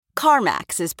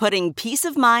CarMax is putting peace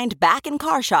of mind back in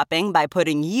car shopping by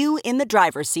putting you in the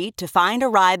driver's seat to find a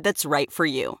ride that's right for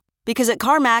you. Because at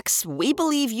CarMax, we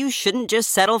believe you shouldn't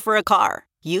just settle for a car.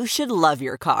 You should love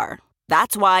your car.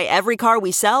 That's why every car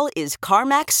we sell is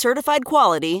CarMax certified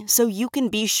quality, so you can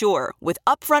be sure with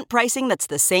upfront pricing that's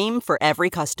the same for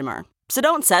every customer. So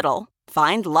don't settle.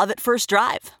 Find love at first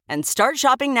drive and start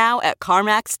shopping now at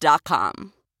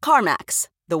CarMax.com. CarMax,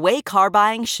 the way car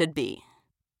buying should be.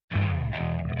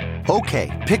 Okay,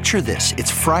 picture this.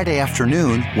 It's Friday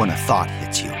afternoon when a thought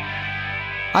hits you.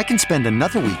 I can spend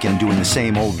another weekend doing the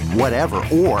same old whatever,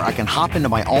 or I can hop into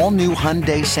my all-new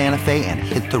Hyundai Santa Fe and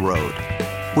hit the road.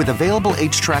 With available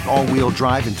H-Track all-wheel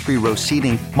drive and 3-row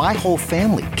seating, my whole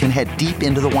family can head deep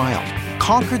into the wild.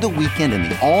 Conquer the weekend in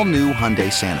the all-new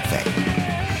Hyundai Santa Fe.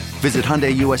 Visit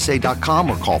HyundaiUSA.com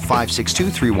or call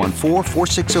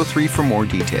 562-314-4603 for more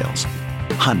details.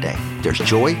 Hyundai, there's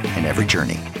joy in every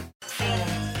journey.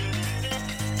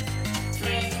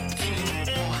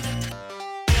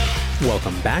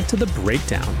 Welcome back to The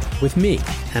Breakdown with me,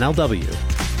 NLW.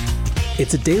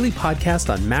 It's a daily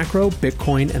podcast on macro,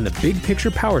 Bitcoin, and the big picture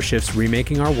power shifts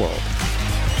remaking our world.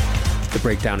 The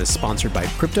Breakdown is sponsored by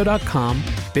Crypto.com,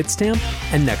 Bitstamp,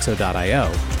 and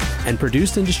Nexo.io, and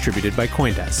produced and distributed by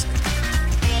CoinDesk.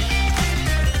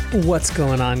 What's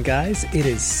going on, guys? It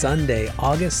is Sunday,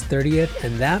 August 30th,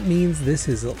 and that means this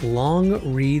is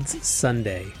Long Reads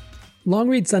Sunday. Long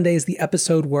Read Sunday is the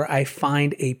episode where I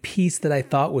find a piece that I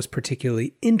thought was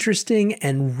particularly interesting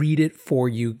and read it for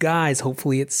you guys.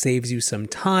 Hopefully it saves you some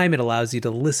time. It allows you to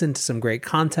listen to some great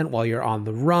content while you're on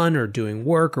the run or doing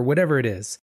work or whatever it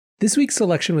is. This week's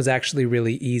selection was actually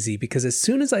really easy because as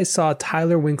soon as I saw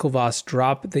Tyler Winklevoss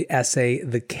drop the essay,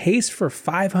 The Case for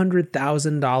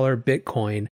 $500,000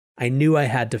 Bitcoin, I knew I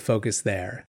had to focus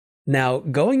there. Now,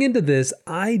 going into this,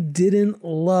 I didn't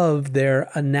love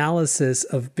their analysis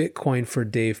of Bitcoin for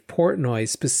Dave Portnoy,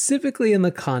 specifically in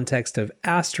the context of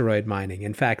asteroid mining.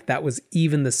 In fact, that was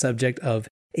even the subject of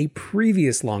a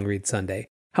previous Long Read Sunday.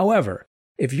 However,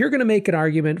 if you're going to make an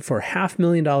argument for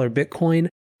 $500,000 Bitcoin,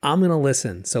 I'm going to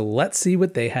listen. So let's see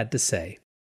what they had to say.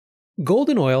 Gold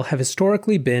and oil have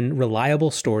historically been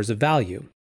reliable stores of value.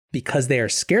 Because they are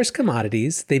scarce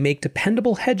commodities, they make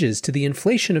dependable hedges to the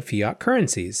inflation of fiat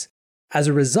currencies. As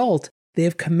a result, they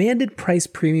have commanded price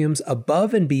premiums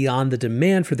above and beyond the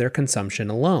demand for their consumption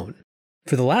alone.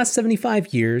 For the last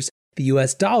 75 years, the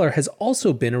US dollar has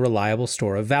also been a reliable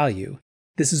store of value.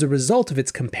 This is a result of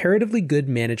its comparatively good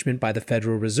management by the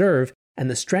Federal Reserve and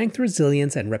the strength,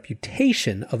 resilience, and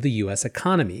reputation of the US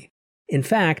economy. In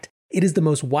fact, it is the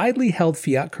most widely held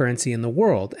fiat currency in the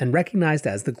world and recognized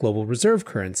as the global reserve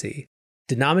currency,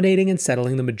 denominating and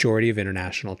settling the majority of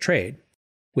international trade.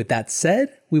 With that said,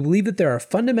 we believe that there are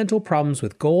fundamental problems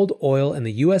with gold, oil, and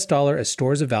the US dollar as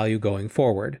stores of value going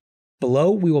forward.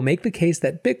 Below, we will make the case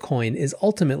that Bitcoin is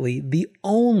ultimately the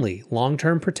only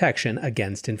long-term protection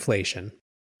against inflation.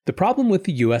 The problem with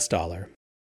the US dollar.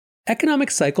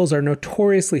 Economic cycles are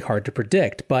notoriously hard to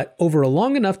predict, but over a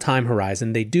long enough time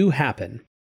horizon, they do happen.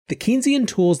 The Keynesian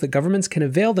tools that governments can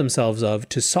avail themselves of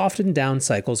to soften down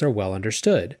cycles are well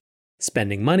understood.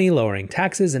 Spending money, lowering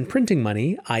taxes, and printing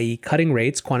money, i.e. cutting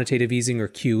rates, quantitative easing or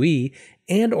QE,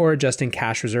 and or adjusting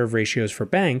cash reserve ratios for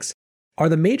banks, are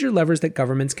the major levers that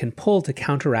governments can pull to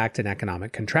counteract an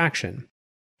economic contraction.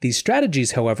 These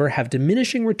strategies, however, have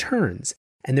diminishing returns,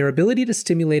 and their ability to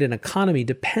stimulate an economy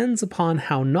depends upon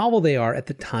how novel they are at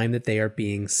the time that they are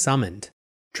being summoned.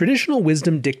 Traditional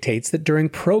wisdom dictates that during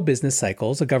pro-business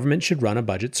cycles, a government should run a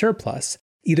budget surplus,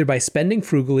 either by spending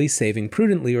frugally, saving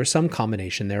prudently, or some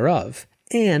combination thereof,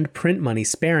 and print money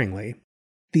sparingly.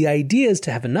 The idea is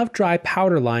to have enough dry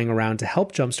powder lying around to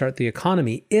help jumpstart the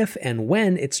economy if and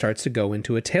when it starts to go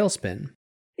into a tailspin.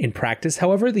 In practice,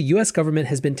 however, the US government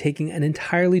has been taking an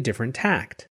entirely different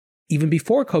tact. Even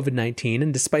before COVID-19,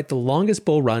 and despite the longest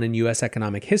bull run in US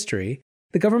economic history,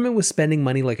 the government was spending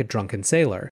money like a drunken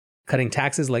sailor, cutting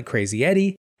taxes like Crazy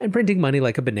Eddie, and printing money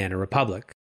like a banana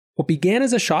republic. What began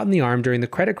as a shot in the arm during the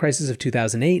credit crisis of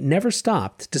 2008 never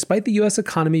stopped, despite the US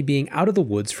economy being out of the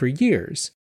woods for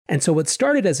years. And so what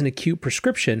started as an acute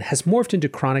prescription has morphed into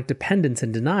chronic dependence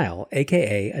and denial,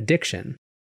 aka addiction.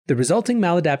 The resulting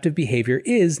maladaptive behavior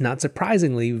is, not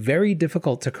surprisingly, very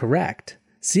difficult to correct.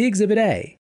 See Exhibit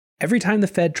A. Every time the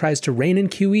Fed tries to rein in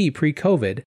QE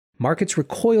pre-COVID, markets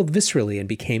recoiled viscerally and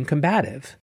became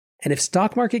combative. And if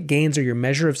stock market gains are your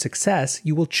measure of success,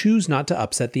 you will choose not to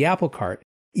upset the apple cart,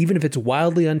 even if it's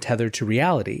wildly untethered to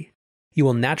reality. You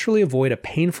will naturally avoid a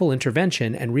painful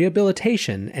intervention and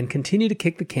rehabilitation and continue to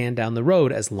kick the can down the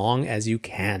road as long as you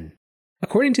can.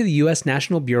 According to the U.S.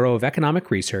 National Bureau of Economic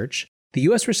Research, The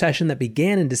US recession that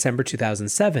began in December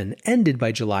 2007 ended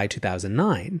by July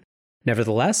 2009.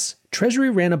 Nevertheless, Treasury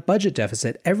ran a budget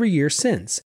deficit every year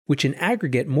since, which in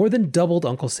aggregate more than doubled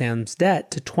Uncle Sam's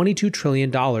debt to $22 trillion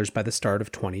by the start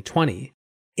of 2020.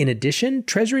 In addition,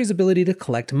 Treasury's ability to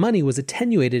collect money was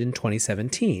attenuated in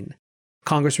 2017.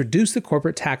 Congress reduced the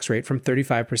corporate tax rate from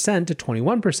 35% to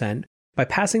 21% by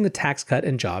passing the Tax Cut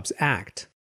and Jobs Act.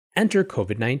 Enter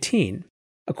COVID-19.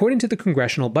 According to the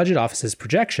Congressional Budget Office's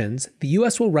projections, the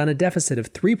U.S. will run a deficit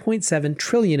of $3.7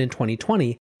 trillion in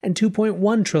 2020 and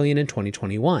 $2.1 trillion in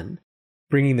 2021,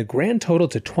 bringing the grand total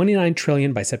to $29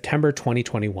 trillion by September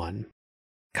 2021.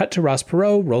 Cut to Ross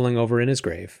Perot rolling over in his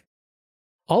grave.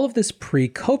 All of this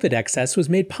pre-COVID excess was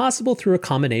made possible through a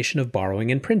combination of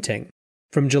borrowing and printing.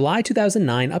 From July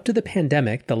 2009 up to the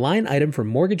pandemic, the line item for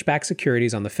mortgage-backed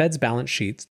securities on the Fed's balance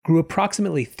sheets grew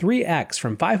approximately 3x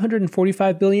from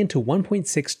 $545 billion to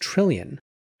 $1.6 trillion.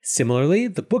 Similarly,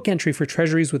 the book entry for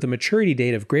treasuries with a maturity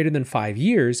date of greater than 5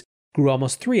 years grew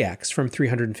almost 3x from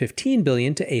 $315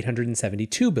 billion to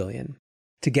 $872 billion.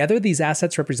 Together, these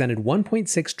assets represented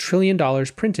 $1.6 trillion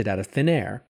printed out of thin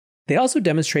air. They also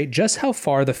demonstrate just how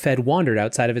far the Fed wandered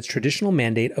outside of its traditional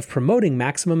mandate of promoting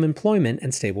maximum employment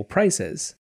and stable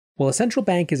prices. While a central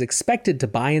bank is expected to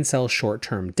buy and sell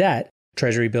short-term debt,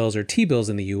 Treasury bills or T-bills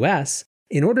in the US,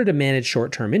 in order to manage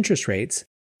short-term interest rates,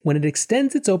 when it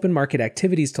extends its open market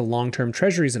activities to long-term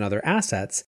treasuries and other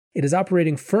assets, it is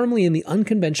operating firmly in the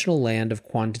unconventional land of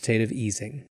quantitative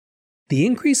easing. The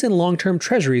increase in long-term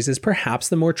treasuries is perhaps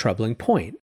the more troubling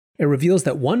point. It reveals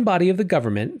that one body of the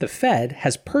government, the Fed,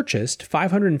 has purchased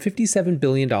 $557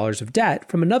 billion of debt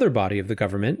from another body of the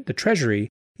government, the Treasury,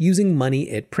 using money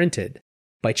it printed.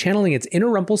 By channeling its inner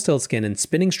Rumpelstiltskin and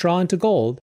spinning straw into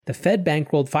gold, the Fed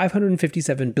bankrolled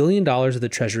 $557 billion of the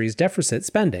Treasury's deficit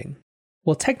spending.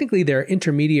 While technically there are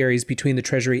intermediaries between the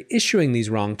Treasury issuing these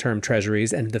long-term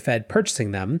treasuries and the Fed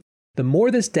purchasing them, the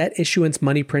more this debt issuance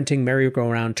money printing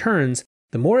merry-go-round turns,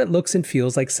 the more it looks and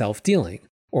feels like self-dealing,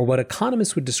 or what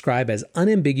economists would describe as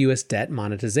unambiguous debt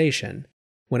monetization,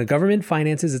 when a government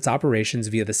finances its operations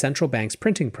via the central bank's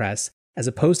printing press, as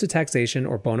opposed to taxation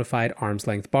or bona fide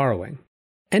arm's-length borrowing.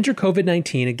 Enter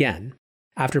COVID-19 again.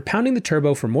 After pounding the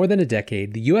turbo for more than a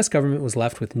decade, the US government was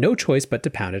left with no choice but to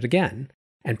pound it again.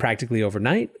 And practically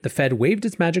overnight, the Fed waved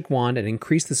its magic wand and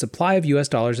increased the supply of US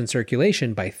dollars in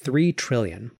circulation by $3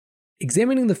 trillion.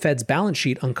 Examining the Fed's balance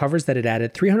sheet uncovers that it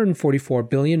added $344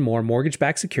 billion more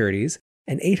mortgage-backed securities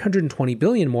and $820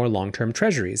 billion more long-term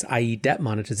treasuries, i.e. debt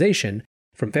monetization,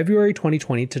 from February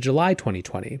 2020 to July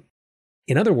 2020.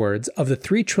 In other words, of the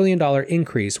 $3 trillion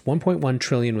increase, $1.1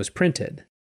 trillion was printed.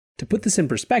 To put this in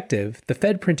perspective, the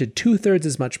Fed printed 2/3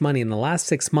 as much money in the last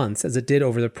 6 months as it did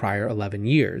over the prior 11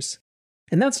 years.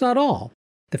 And that's not all.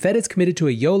 The Fed is committed to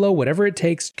a YOLO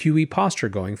whatever-it-takes QE posture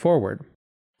going forward.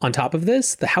 On top of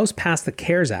this, the House passed the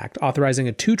CARES Act, authorizing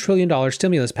a $2 trillion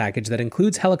stimulus package that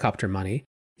includes helicopter money.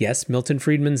 Yes, Milton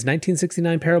Friedman's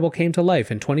 1969 parable came to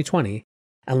life in 2020,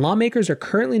 and lawmakers are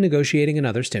currently negotiating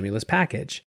another stimulus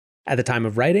package. At the time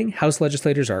of writing, House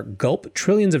legislators are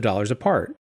trillions of dollars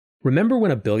apart. Remember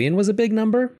when $1 billion was a big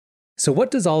number? So what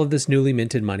does all of this newly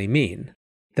minted money mean?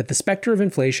 That the specter of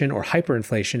inflation or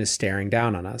hyperinflation is staring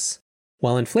down on us.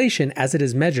 While inflation, as it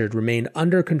is measured, remained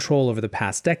under control over the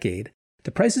past decade,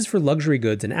 the prices for luxury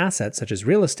goods and assets such as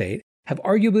real estate have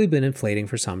arguably been inflating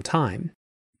for some time.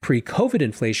 Pre-COVID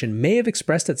inflation may have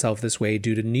expressed itself this way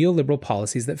due to neoliberal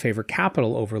policies that favor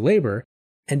capital over labor,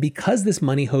 and because this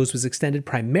money hose was extended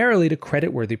primarily to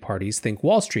credit-worthy parties, think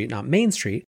Wall Street, not Main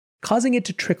Street, causing it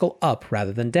to trickle up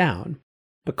rather than down.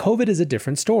 But COVID is a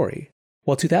different story.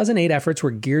 While 2008 efforts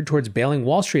were geared towards bailing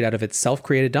Wall Street out of its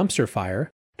self-created dumpster fire,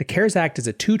 the CARES Act is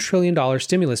a $2 trillion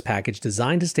stimulus package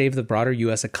designed to save the broader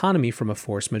US economy from a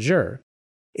force majeure.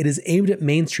 It is aimed at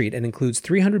Main Street and includes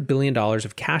 $300 billion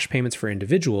of cash payments for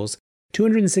individuals,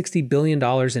 $260 billion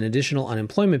in additional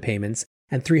unemployment payments,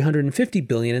 and $350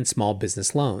 billion in small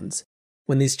business loans.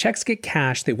 When these checks get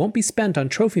cashed, they won't be spent on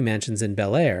trophy mansions in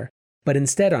Bel Air, but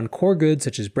instead on core goods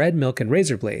such as bread, milk, and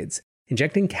razor blades,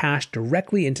 injecting cash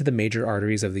directly into the major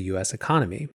arteries of the US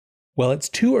economy. While it's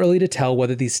too early to tell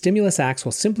whether these stimulus acts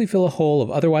will simply fill a hole of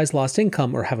otherwise lost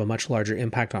income or have a much larger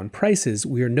impact on prices,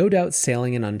 we are no doubt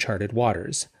sailing in uncharted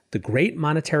waters. The great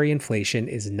monetary inflation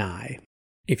is nigh.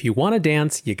 If you want to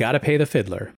dance, you gotta pay the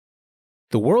fiddler.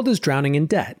 The world is drowning in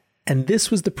debt, and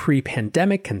this was the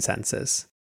pre-pandemic consensus.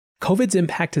 COVID's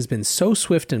impact has been so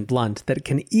swift and blunt that it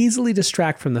can easily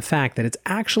distract from the fact that it's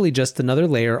actually just another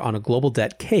layer on a global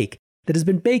debt cake that has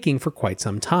been baking for quite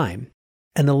some time.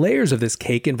 And the layers of this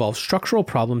cake involve structural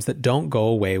problems that don't go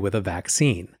away with a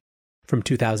vaccine. From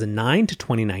 2009 to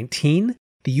 2019,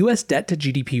 The US debt to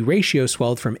GDP ratio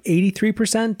swelled from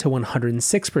 83% to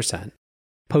 106%.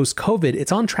 Post-COVID,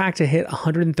 it's on track to hit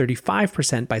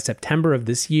 135% by September of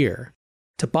this year.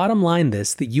 To bottom line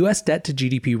this, the US debt to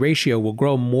GDP ratio will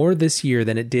grow more this year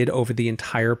than it did over the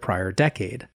entire prior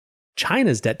decade.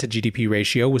 China's debt to GDP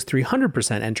ratio was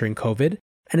 300% entering COVID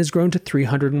and has grown to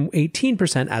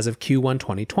 318% as of Q1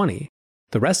 2020.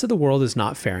 The rest of the world is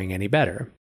not faring any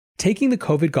better. Taking the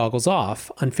COVID goggles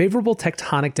off, unfavorable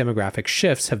tectonic demographic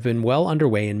shifts have been well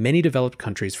underway in many developed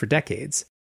countries for decades.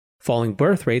 Falling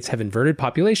birth rates have inverted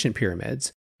population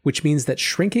pyramids, which means that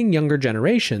shrinking younger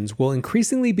generations will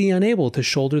increasingly be unable to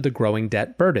shoulder the growing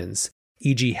debt burdens,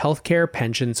 e.g. healthcare,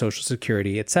 pension, social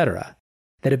security, etc.,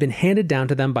 that have been handed down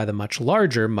to them by the much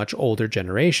larger, much older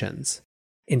generations.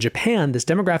 In Japan, this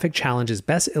demographic challenge is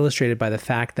best illustrated by the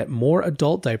fact that more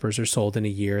adult diapers are sold in a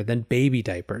year than baby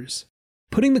diapers.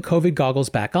 Putting the COVID goggles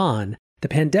back on, the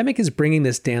pandemic is bringing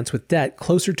this dance with debt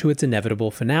closer to its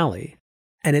inevitable finale.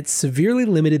 And it's severely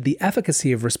limited the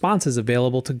efficacy of responses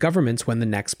available to governments when the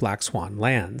next black swan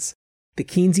lands. The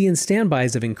Keynesian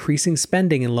standbys of increasing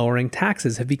spending and lowering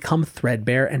taxes have become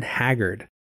threadbare and haggard.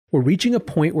 We're reaching a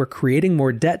point where creating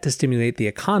more debt to stimulate the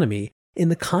economy, in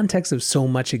the context of so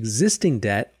much existing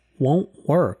debt, won't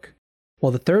work.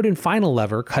 While the third and final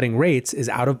lever, cutting rates, is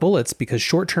out of bullets because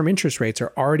short-term interest rates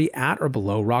are already at or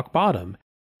below rock bottom,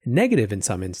 negative in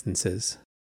some instances.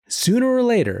 Sooner or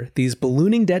later, these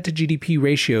ballooning debt-to-GDP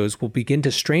ratios will begin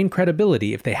to strain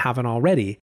credibility if they haven't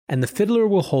already, and the fiddler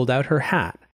will hold out her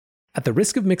hat. At the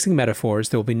risk of mixing metaphors,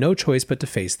 there will be no choice but to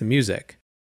face the music.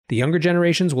 The younger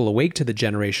generations will awake to the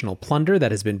generational plunder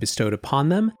that has been bestowed upon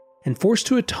them, and forced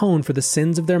to atone for the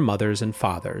sins of their mothers and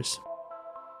fathers.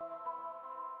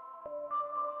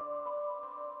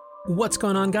 What's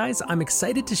going on, guys? I'm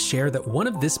excited to share that one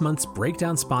of this month's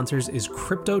breakdown sponsors is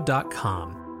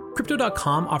Crypto.com.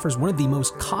 Crypto.com offers one of the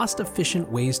most cost-efficient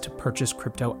ways to purchase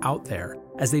crypto out there,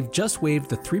 as they've just waived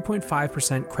the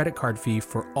 3.5% credit card fee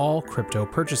for all crypto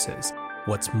purchases.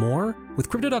 What's more, with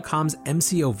Crypto.com's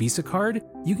MCO Visa card,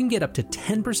 you can get up to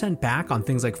 10% back on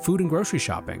things like food and grocery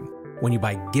shopping. When you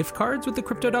buy gift cards with the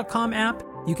Crypto.com app,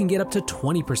 you can get up to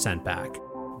 20% back.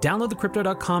 Download the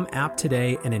Crypto.com app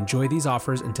today and enjoy these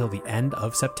offers until the end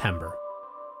of September.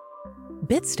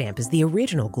 Bitstamp is the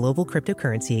original global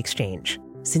cryptocurrency exchange.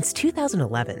 Since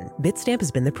 2011, Bitstamp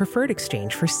has been the preferred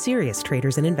exchange for serious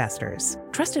traders and investors,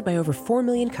 trusted by over 4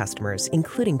 million customers,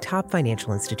 including top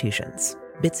financial institutions.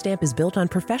 Bitstamp is built on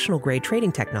professional-grade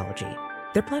trading technology.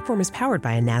 Their platform is powered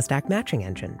by a NASDAQ matching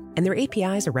engine, and their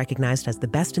APIs are recognized as the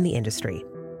best in the industry.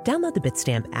 Download the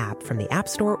Bitstamp app from the App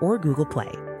Store or Google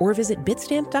Play, or visit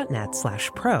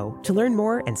bitstamp.net/pro to learn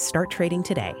more and start trading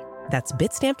today. That's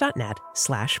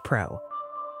bitstamp.net/pro.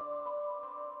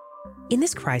 In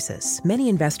this crisis, many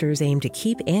investors aim to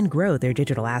keep and grow their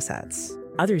digital assets.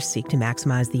 Others seek to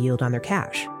maximize the yield on their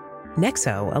cash.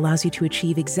 Nexo allows you to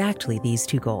achieve exactly these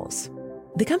two goals.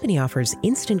 The company offers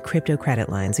instant crypto credit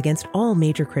lines against all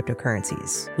major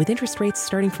cryptocurrencies, with interest rates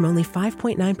starting from only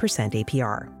 5.9%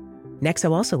 APR.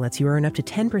 Nexo also lets you earn up to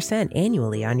 10%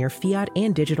 annually on your fiat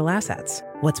and digital assets.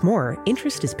 What's more,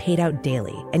 interest is paid out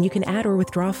daily, and you can add or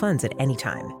withdraw funds at any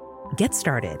time. Get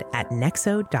started at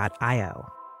nexo.io.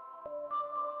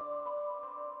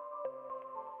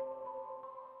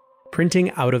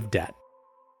 Printing out of debt.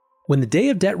 When the day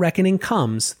of debt reckoning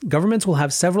comes, governments will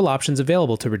have several options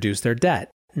available to reduce their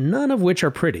debt, none of which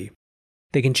are pretty.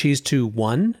 They can choose to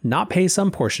 1. Not pay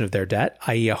some portion of their debt,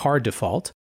 i.e. a hard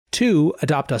default, 2.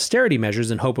 Adopt austerity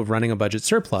measures in hope of running a budget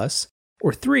surplus,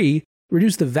 or 3.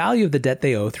 Reduce the value of the debt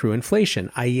they owe through inflation,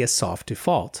 i.e. a soft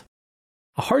default.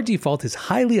 A hard default is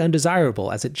highly undesirable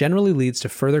as it generally leads to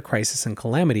further crisis and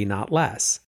calamity, not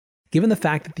less. Given the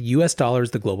fact that the US dollar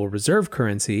is the global reserve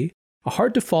currency, a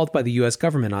hard default by the US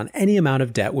government on any amount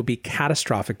of debt would be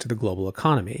catastrophic to the global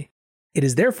economy. It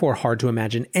is therefore hard to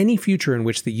imagine any future in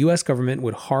which the US government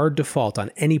would hard default on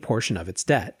any portion of its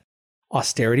debt.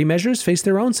 Austerity measures face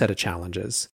their own set of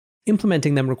challenges.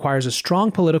 Implementing them requires a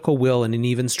strong political will and an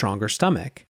even stronger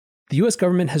stomach. The US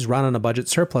government has run on a budget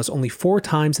surplus only 4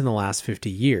 times in the last 50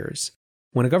 years.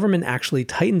 When a government actually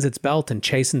tightens its belt and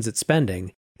chastens its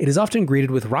spending, it is often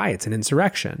greeted with riots and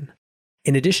insurrection.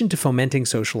 In addition to fomenting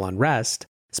social unrest,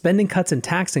 spending cuts and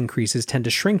tax increases tend to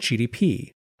shrink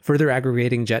GDP, further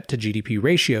aggregating debt to GDP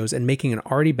ratios and making an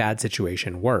already bad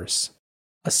situation worse.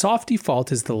 A soft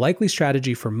default is the likely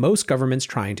strategy for most governments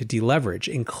trying to deleverage,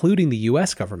 including the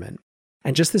US government.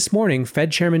 And just this morning,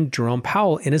 Fed Chairman Jerome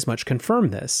Powell inasmuch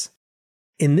confirmed this.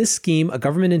 In this scheme, a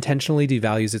government intentionally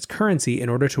devalues its currency in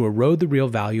order to erode the real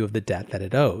value of the debt that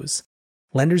it owes.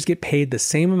 Lenders get paid the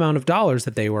same amount of dollars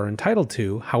that they were entitled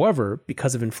to. However,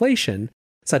 because of inflation,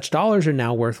 Such dollars are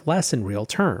now worth less in real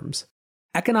terms.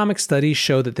 Economic studies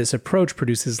show that this approach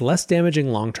produces less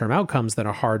damaging long-term outcomes than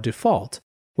a hard default,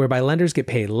 whereby lenders get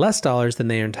paid less dollars than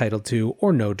they are entitled to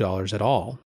or no dollars at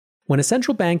all. When a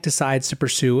central bank decides to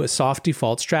pursue a soft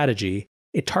default strategy,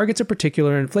 it targets a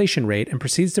particular inflation rate and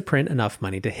proceeds to print enough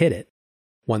money to hit it.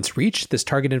 Once reached, this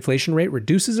target inflation rate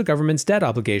reduces a government's debt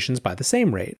obligations by the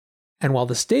same rate. And while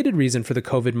the stated reason for the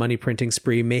COVID money printing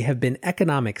spree may have been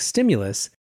economic stimulus,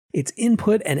 its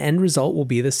input and end result will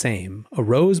be the same, a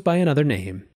rose by another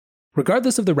name.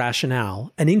 Regardless of the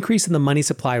rationale, an increase in the money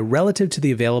supply relative to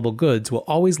the available goods will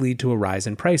always lead to a rise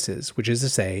in prices, which is to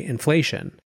say,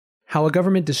 inflation. How a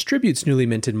government distributes newly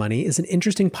minted money is an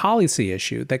interesting policy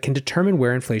issue that can determine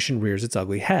where inflation rears its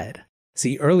ugly head.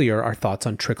 See earlier our thoughts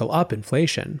on trickle-up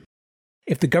inflation.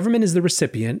 If the government is the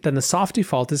recipient, then the soft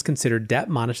default is considered debt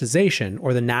monetization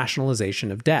or the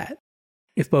nationalization of debt.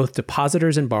 If both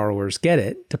depositors and borrowers get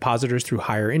it, depositors through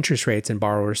higher interest rates and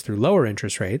borrowers through lower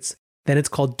interest rates, then it's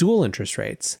called dual interest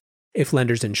rates. If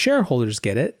lenders and shareholders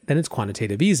get it, then it's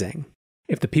quantitative easing.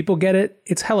 If the people get it,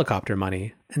 it's helicopter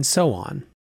money, and so on.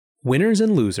 Winners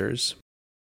and losers.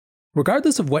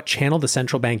 Regardless of what channel the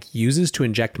central bank uses to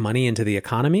inject money into the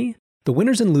economy, the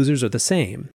winners and losers are the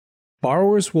same.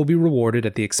 Borrowers will be rewarded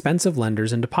at the expense of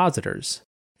lenders and depositors.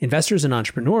 Investors and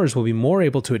entrepreneurs will be more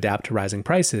able to adapt to rising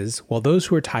prices, while those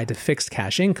who are tied to fixed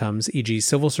cash incomes, e.g.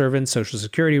 civil servants, Social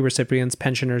Security recipients,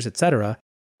 pensioners, etc.,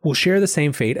 will share the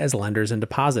same fate as lenders and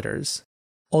depositors.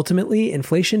 Ultimately,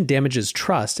 inflation damages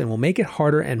trust and will make it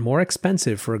harder and more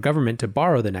expensive for a government to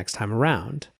borrow the next time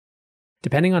around.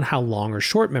 Depending on how long or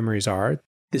short memories are,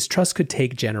 this trust could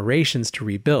take generations to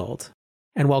rebuild.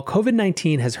 And while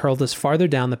COVID-19 has hurled us farther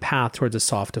down the path towards a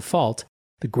soft default,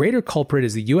 the greater culprit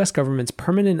is the US government's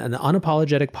permanent and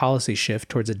unapologetic policy shift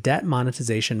towards a debt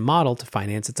monetization model to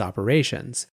finance its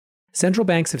operations. Central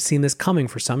banks have seen this coming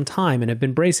for some time and have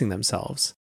been bracing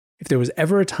themselves. If there was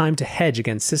ever a time to hedge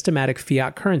against systematic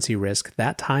fiat currency risk,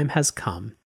 that time has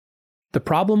come. The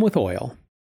problem with oil.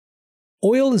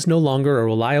 Oil is no longer a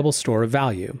reliable store of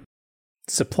value.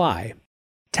 Supply.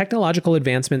 Technological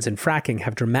advancements in fracking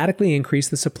have dramatically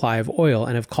increased the supply of oil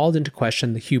and have called into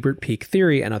question the Hubert peak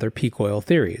theory and other peak oil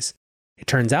theories. It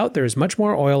turns out there is much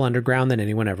more oil underground than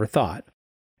anyone ever thought.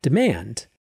 Demand.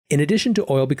 In addition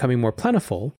to oil becoming more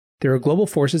plentiful, there are global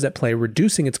forces at play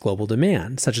reducing its global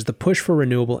demand, such as the push for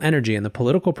renewable energy and the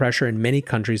political pressure in many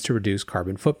countries to reduce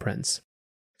carbon footprints.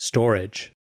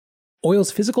 Storage.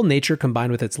 Oil's physical nature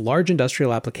combined with its large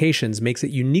industrial applications makes it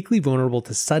uniquely vulnerable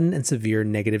to sudden and severe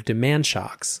negative demand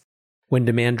shocks. When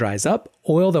demand dries up,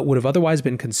 oil that would have otherwise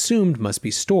been consumed must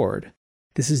be stored.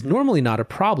 This is normally not a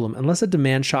problem unless a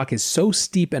demand shock is so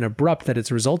steep and abrupt that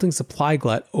its resulting supply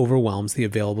glut overwhelms the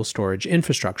available storage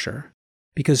infrastructure.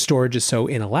 Because storage is so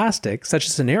inelastic, such a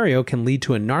scenario can lead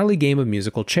to a gnarly game of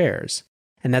musical chairs.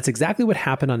 And that's exactly what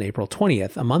happened on April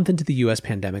 20th, a month into the US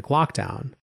pandemic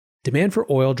lockdown. Demand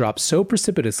for oil dropped so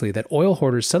precipitously that oil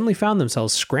hoarders suddenly found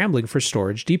themselves scrambling for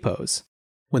storage depots.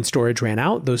 When storage ran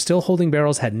out, those still holding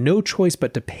barrels had no choice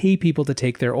but to pay people to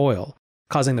take their oil,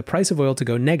 causing the price of oil to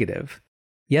go negative.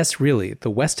 Yes, really,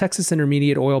 the West Texas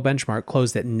Intermediate oil benchmark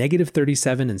closed at negative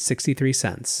 37.63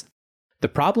 cents. The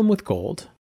problem with gold.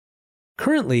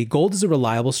 Currently, gold is a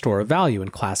reliable store of value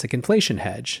and classic inflation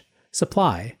hedge.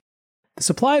 Supply. The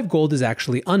supply of gold is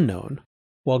actually unknown.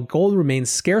 While gold remains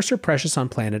scarce or precious on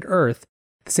planet Earth,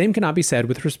 the same cannot be said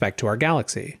with respect to our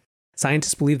galaxy.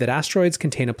 Scientists believe that asteroids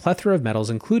contain a plethora of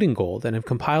metals including gold and have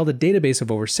compiled a database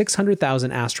of over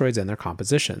 600,000 asteroids and their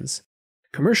compositions.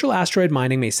 Commercial asteroid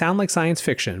mining may sound like science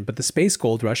fiction, but the space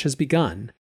gold rush has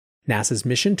begun. NASA's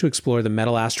mission to explore the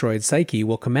metal asteroid Psyche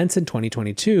will commence in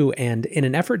 2022, and in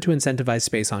an effort to incentivize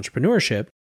space entrepreneurship,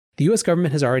 the US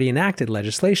government has already enacted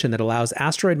legislation that allows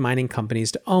asteroid mining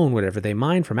companies to own whatever they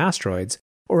mine from asteroids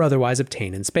or otherwise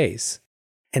obtain in space.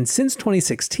 And since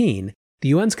 2016,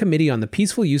 the UN's Committee on the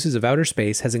Peaceful Uses of Outer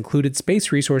Space has included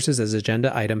space resources as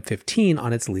Agenda Item 15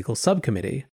 on its legal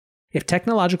subcommittee. If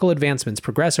technological advancements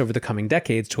progress over the coming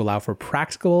decades to allow for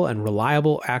practical and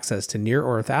reliable access to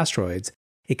near-Earth asteroids,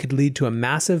 it could lead to a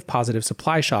massive positive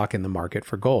supply shock in the market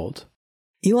for gold.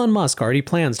 Elon Musk already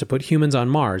plans to put humans on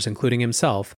Mars, including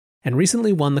himself, and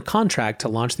recently won the contract to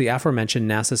launch the aforementioned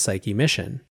NASA Psyche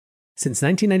mission. Since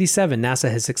 1997, NASA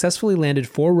has successfully landed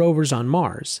 4 rovers on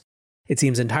Mars. It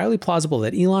seems entirely plausible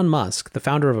that Elon Musk, the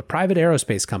founder of a private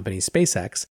aerospace company,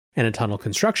 SpaceX, and a tunnel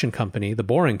construction company, The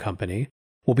Boring Company,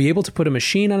 will be able to put a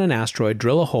machine on an asteroid,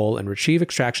 drill a hole, and retrieve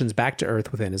extractions back to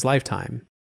Earth within his lifetime.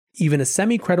 Even a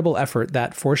semi-credible effort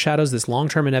that foreshadows this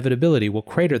long-term inevitability will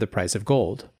crater the price of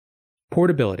gold.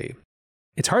 Portability.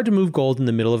 It's hard to move gold in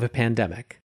the middle of a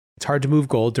pandemic. It's hard to move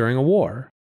gold during a war.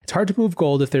 It's hard to move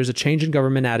gold if there's a change in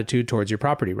government attitude towards your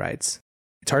property rights.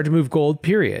 It's hard to move gold,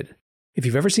 period. If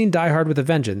you've ever seen Die Hard with a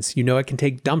Vengeance, you know it can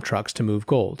take dump trucks to move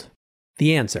gold.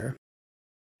 The answer.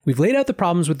 We've laid out the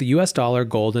problems with the US dollar,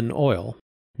 gold, and oil.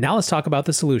 Now let's talk about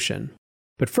the solution.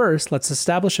 But first, let's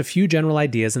establish a few general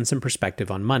ideas and some perspective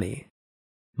on money.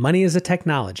 Money is a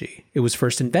technology. It was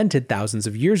first invented thousands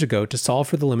of years ago to solve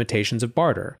for the limitations of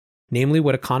barter, namely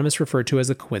what economists refer to as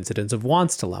the coincidence of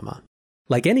wants dilemma.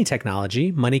 Like any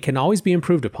technology, money can always be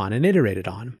improved upon and iterated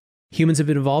on. Humans have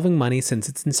been evolving money since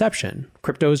its inception.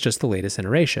 Crypto is just the latest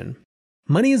iteration.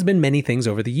 Money has been many things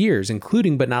over the years,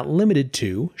 including but not limited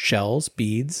to shells,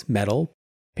 beads, metal,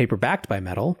 paper backed by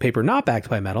metal, paper not backed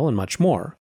by metal, and much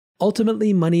more.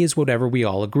 Ultimately, money is whatever we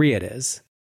all agree it is.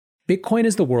 Bitcoin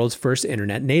is the world's first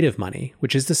internet native money,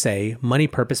 which is to say, money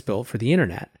purpose-built for the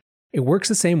internet. It works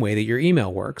the same way that your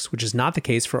email works, which is not the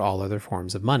case for all other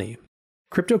forms of money.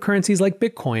 Cryptocurrencies like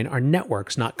Bitcoin are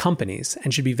networks, not companies,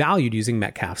 and should be valued using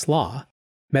Metcalfe's law.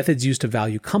 Methods used to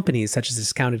value companies such as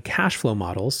discounted cash flow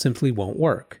models simply won't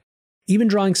work. Even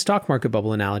drawing stock market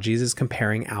bubble analogies is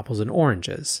comparing apples and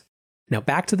oranges. Now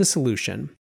back to the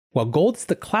solution. While gold is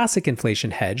the classic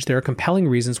inflation hedge, there are compelling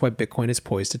reasons why Bitcoin is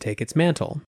poised to take its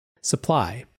mantle.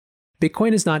 Supply.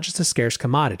 Bitcoin is not just a scarce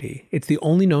commodity, it's the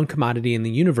only known commodity in the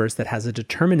universe that has a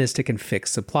deterministic and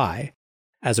fixed supply.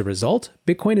 As a result,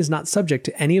 Bitcoin is not subject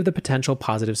to any of the potential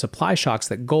positive supply shocks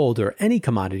that gold, or any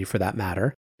commodity for that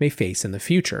matter, may face in the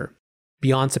future.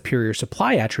 Beyond superior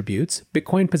supply attributes,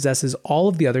 Bitcoin possesses all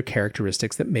of the other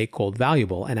characteristics that make gold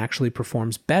valuable and actually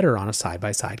performs better on a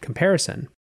side-by-side comparison.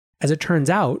 As it turns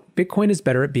out, Bitcoin is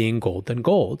better at being gold than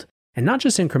gold, and not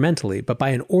just incrementally, but by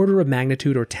an order of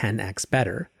magnitude or 10x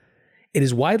better. It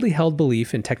is widely held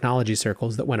belief in technology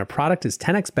circles that when a product is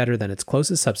 10x better than its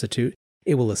closest substitute,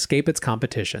 it will escape its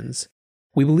competitions.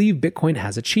 We believe Bitcoin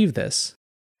has achieved this.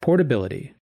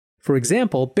 Portability. For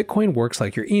example, Bitcoin works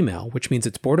like your email, which means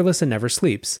it's borderless and never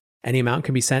sleeps. Any amount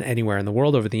can be sent anywhere in the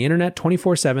world over the internet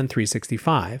 24/7,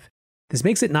 365. This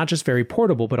makes it not just very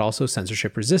portable, but also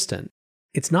censorship resistant.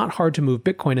 It's not hard to move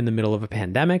Bitcoin in the middle of a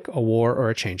pandemic, a war, or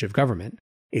a change of government.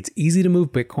 It's easy to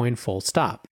move Bitcoin full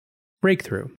stop.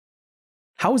 Breakthrough.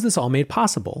 How was this all made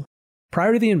possible?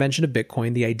 Prior to the invention of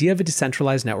Bitcoin, the idea of a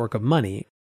decentralized network of money,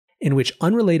 in which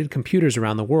unrelated computers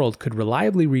around the world could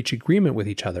reliably reach agreement with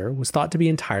each other, was thought to be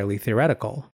entirely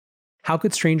theoretical. How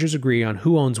could strangers agree on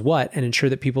who owns what and ensure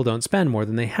that people don't spend more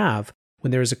than they have,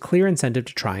 when there is a clear incentive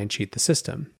to try and cheat the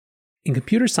system? In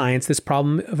computer science, this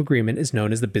problem of agreement is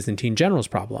known as the Byzantine generals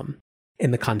problem.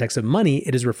 In the context of money,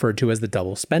 it is referred to as the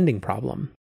double spending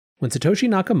problem. When Satoshi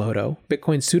Nakamoto,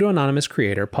 Bitcoin's pseudo-anonymous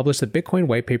creator, published the Bitcoin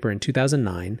white paper in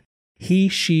 2009, he,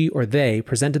 she, or they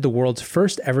presented the world's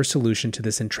first ever solution to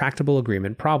this intractable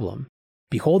agreement problem.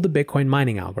 Behold the Bitcoin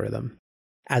mining algorithm.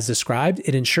 As described,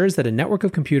 it ensures that a network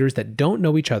of computers that don't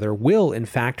know each other will, in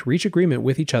fact, reach agreement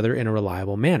with each other in a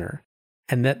reliable manner,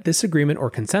 and that this agreement or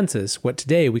consensus, what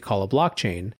today we call a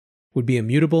blockchain, would be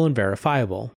immutable and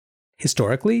verifiable.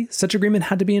 Historically, such agreement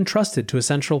had to be entrusted to a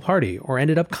central party or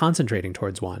ended up concentrating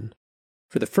towards one.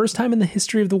 For the first time in the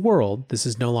history of the world, this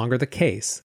is no longer the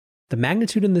case. The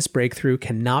magnitude in this breakthrough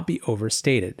cannot be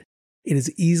overstated. It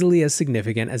is easily as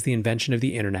significant as the invention of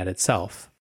the internet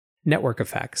itself. Network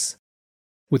effects.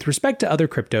 With respect to other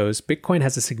cryptos, Bitcoin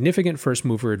has a significant first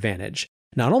mover advantage,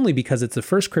 not only because it's the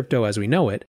first crypto as we know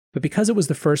it, but because it was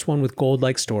the first one with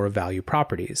gold-like store of value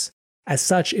properties. As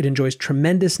such, it enjoys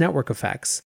tremendous network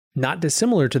effects, not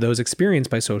dissimilar to those experienced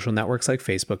by social networks like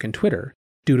Facebook and Twitter,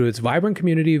 due to its vibrant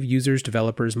community of users,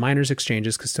 developers, miners,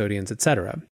 exchanges, custodians,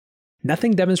 etc.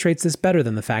 Nothing demonstrates this better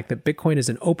than the fact that Bitcoin is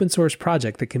an open source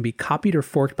project that can be copied or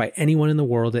forked by anyone in the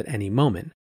world at any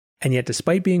moment. And yet,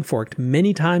 despite being forked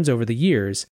many times over the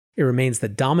years, it remains the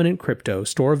dominant crypto,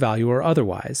 store of value or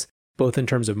otherwise, both in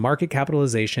terms of market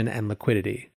capitalization and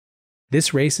liquidity.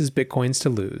 This race is Bitcoin's to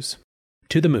lose.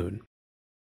 To the moon.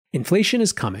 Inflation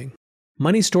is coming.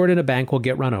 Money stored in a bank will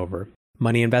get run over.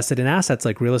 Money invested in assets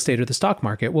like real estate or the stock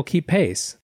market will keep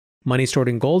pace. Money stored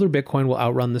in gold or Bitcoin will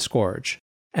outrun the scourge.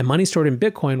 And money stored in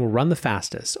Bitcoin will run the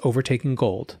fastest, overtaking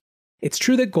gold. It's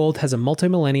true that gold has a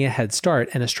multi-millennia head start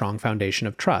and a strong foundation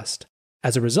of trust.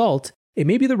 As a result, it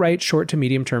may be the right short to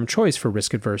medium-term choice for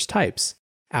risk-averse types.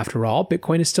 After all,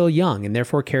 Bitcoin is still young and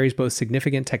therefore carries both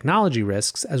significant technology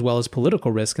risks as well as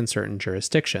political risk in certain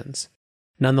jurisdictions.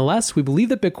 Nonetheless, we believe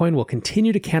that Bitcoin will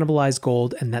continue to cannibalize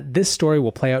gold and that this story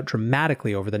will play out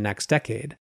dramatically over the next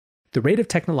decade. The rate of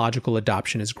technological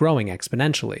adoption is growing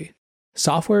exponentially.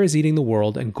 Software is eating the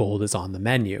world and gold is on the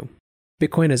menu.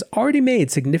 Bitcoin has already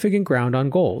made significant ground on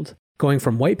gold, going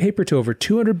from white paper to over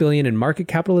 $200 billion in market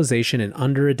capitalization in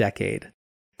under a decade.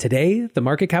 Today, the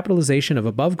market capitalization of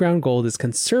above-ground gold is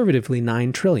conservatively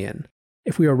 $9 trillion.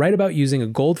 If we are right about using a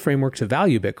gold framework to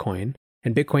value Bitcoin,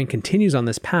 and Bitcoin continues on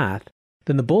this path,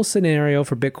 then the bull scenario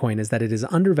for Bitcoin is that it is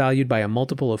undervalued by a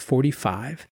multiple of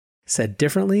 45. Said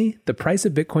differently, the price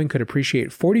of Bitcoin could appreciate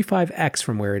 45x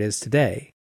from where it is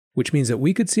today, which means that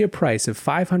we could see a price of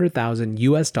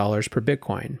 $500,000 per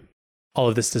Bitcoin. All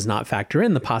of this does not factor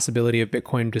in the possibility of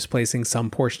Bitcoin displacing some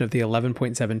portion of the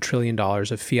 $11.7 trillion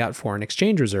of fiat foreign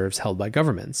exchange reserves held by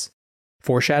governments.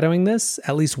 Foreshadowing this,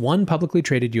 at least one publicly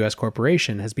traded US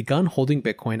corporation has begun holding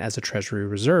Bitcoin as a Treasury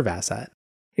reserve asset.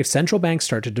 If central banks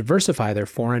start to diversify their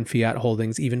foreign fiat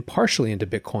holdings even partially into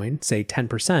Bitcoin, say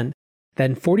 10%,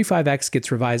 then 45x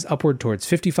gets revised upward towards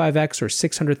 55x or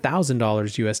 $600,000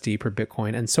 USD per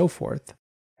Bitcoin and so forth.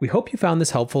 We hope you found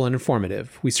this helpful and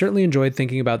informative. We certainly enjoyed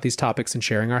thinking about these topics and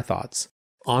sharing our thoughts.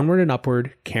 Onward and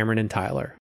upward, Cameron and Tyler.